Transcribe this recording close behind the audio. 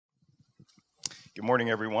Good morning,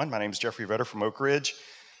 everyone. My name is Jeffrey Vetter from Oak Ridge.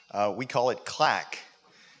 We call it Clacc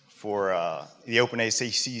for the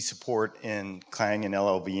OpenACC support in Clang and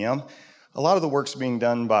LLVM. A lot of the work's being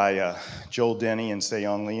done by Joel Denny and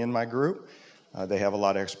Se-Young Lee in my group. They have a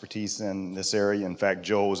lot of expertise in this area. In fact,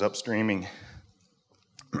 Joel was upstreaming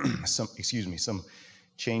some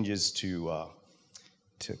changes to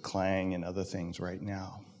Clang and other things right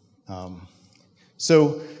now.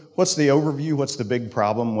 So what's the overview? What's the big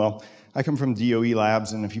problem? Well, I come from DOE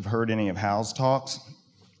Labs, and if you've heard any of Hal's talks,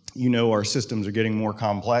 you know our systems are getting more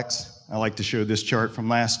complex. I like to show this chart from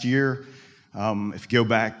last year. If you go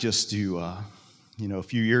back just to a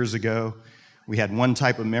few years ago, we had one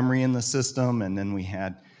type of memory in the system, and then we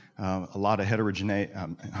had a lot of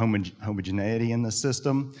homogeneity in the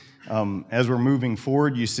system. As we're moving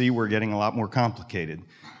forward, you see we're getting a lot more complicated.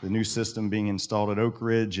 The new system being installed at Oak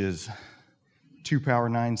Ridge is 2 Power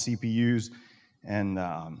 9 CPUs and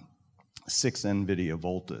 6 NVIDIA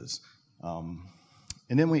Voltas.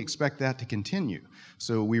 And then we expect that to continue.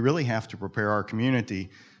 So we really have to prepare our community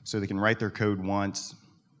so they can write their code once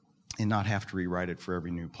and not have to rewrite it for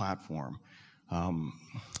every new platform.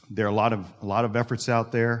 There are a lot of efforts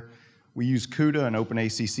out there. We use CUDA and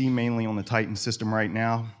OpenACC mainly on the Titan system right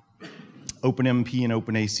now. OpenMP and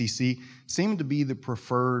OpenACC seem to be the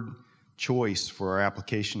preferred choice for our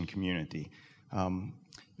application community.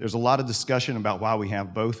 There's a lot of discussion about why we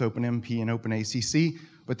have both OpenMP and OpenACC,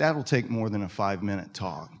 but that'll take more than a 5-minute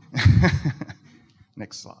talk.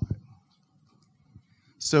 Next slide.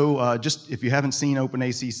 So just if you haven't seen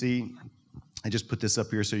OpenACC, I just put this up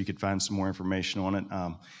here so you could find some more information on it.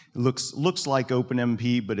 It looks like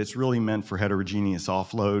OpenMP, but it's really meant for heterogeneous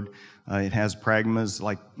offload. It has pragmas,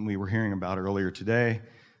 like we were hearing about earlier today,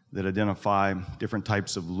 that identify different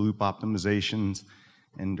types of loop optimizations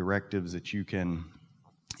and directives that you can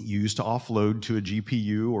use to offload to a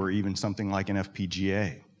GPU or even something like an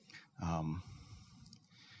FPGA.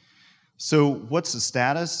 So what's the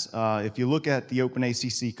status? If you look at the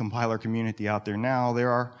OpenACC compiler community out there now, there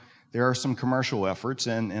are some commercial efforts,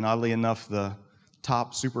 and oddly enough, the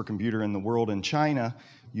top supercomputer in the world in China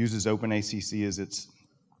uses OpenACC as its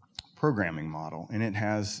programming model, and it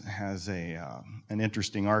has an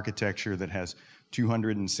interesting architecture that has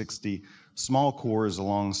 260 small cores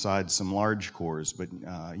alongside some large cores, but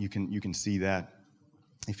you can see that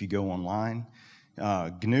if you go online.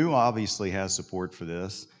 GNU obviously has support for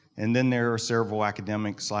this, and then there are several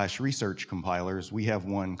academic/research compilers. We have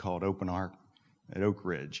one called OpenACC at Oak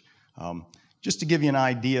Ridge. Just to give you an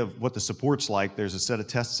idea of what the support's like, there's a set of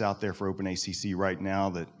tests out there for OpenACC right now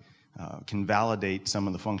that can validate some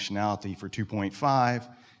of the functionality for 2.5,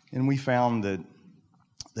 and we found that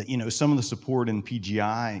some of the support in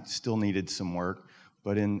PGI still needed some work,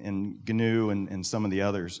 but in GNU and some of the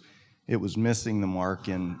others, it was missing the mark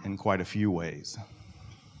in quite a few ways.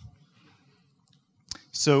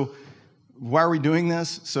 So why are we doing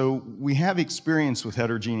this? So we have experience with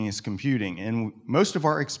heterogeneous computing, and most of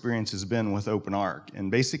our experience has been with OpenACC, and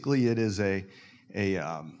basically it is a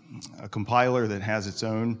compiler that has its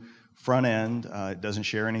own front end. It doesn't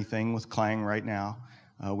share anything with Clang right now.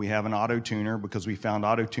 We have an auto-tuner because we found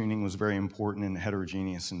auto-tuning was very important in a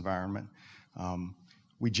heterogeneous environment.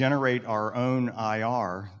 We generate our own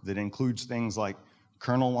IR that includes things like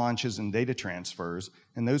kernel launches and data transfers,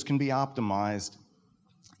 and those can be optimized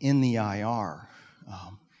in the IR.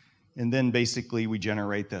 And then basically we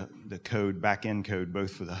generate the code, back-end code,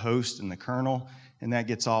 both for the host and the kernel, and that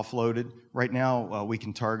gets offloaded. Right now we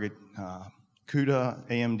can target CUDA,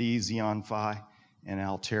 AMD, Xeon Phi, and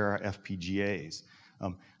Altera FPGAs.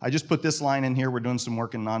 I just put this line in here. We're doing some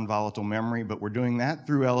work in non-volatile memory, but we're doing that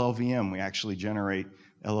through LLVM. We actually generate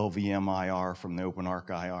LLVM IR from the OpenACC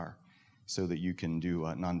IR so that you can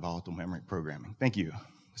do non-volatile memory programming. Thank you.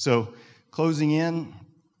 So closing in,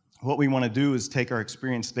 what we want to do is take our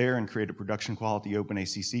experience there and create a production quality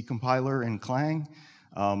OpenACC compiler in Clang.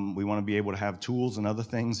 We want to be able to have tools and other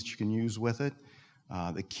things that you can use with it.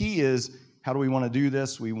 The key is, how do we want to do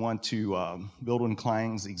this? We want to build on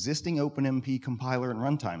Clang's existing OpenMP compiler and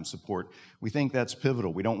runtime support. We think that's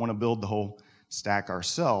pivotal. We don't want to build the whole stack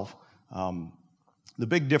ourselves. The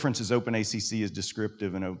big difference is OpenACC is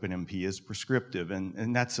descriptive and OpenMP is prescriptive,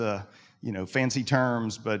 and that's fancy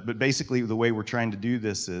terms, but basically the way we're trying to do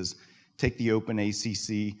this is take the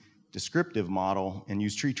OpenACC descriptive model and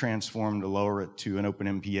use tree transform to lower it to an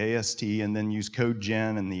OpenMP AST, and then use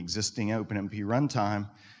CodeGen and the existing OpenMP runtime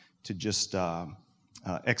to just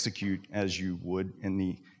execute as you would in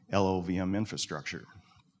the LLVM infrastructure.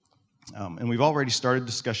 And we've already started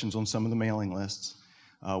discussions on some of the mailing lists.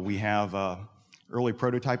 We have early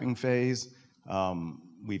prototyping phase.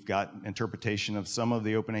 We've got interpretation of some of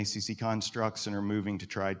the OpenACC constructs and are moving to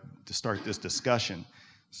try to start this discussion.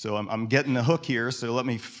 So I'm getting the hook here, so let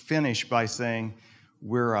me finish by saying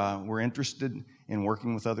we're interested in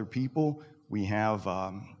working with other people. We have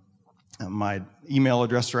my email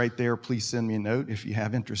address right there. Please send me a note if you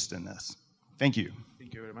have interest in this. Thank you.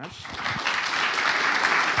 Thank you very much.